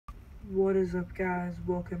What is up, guys?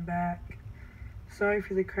 Welcome back. Sorry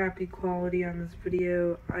for the crappy quality on this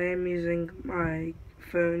video. I am using my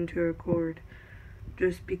phone to record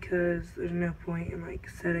just because there's no point in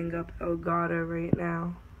setting up Elgato right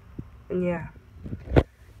now. And yeah,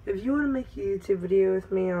 if you want to make a YouTube video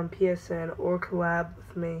with me on PSN or collab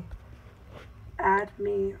with me, add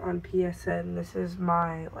me on PSN. This is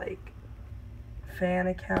my fan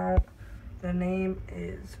account. The name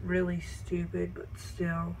is really stupid, but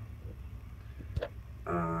still.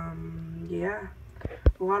 Yeah.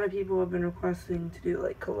 A lot of people have been requesting to do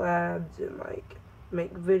collabs and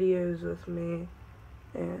make videos with me.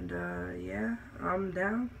 And yeah, I'm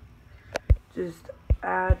down. Just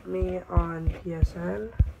add me on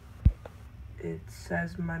PSN. It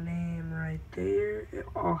says my name right there.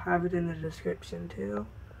 I'll have it in the description too.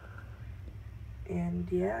 And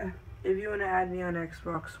yeah, if you want to add me on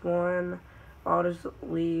Xbox One, I'll just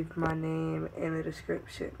leave my name in the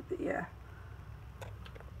description. But yeah,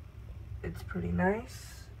 it's pretty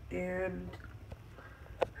nice, and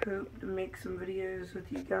hope to make some videos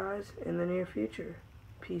with you guys in the near future.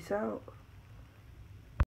 Peace out.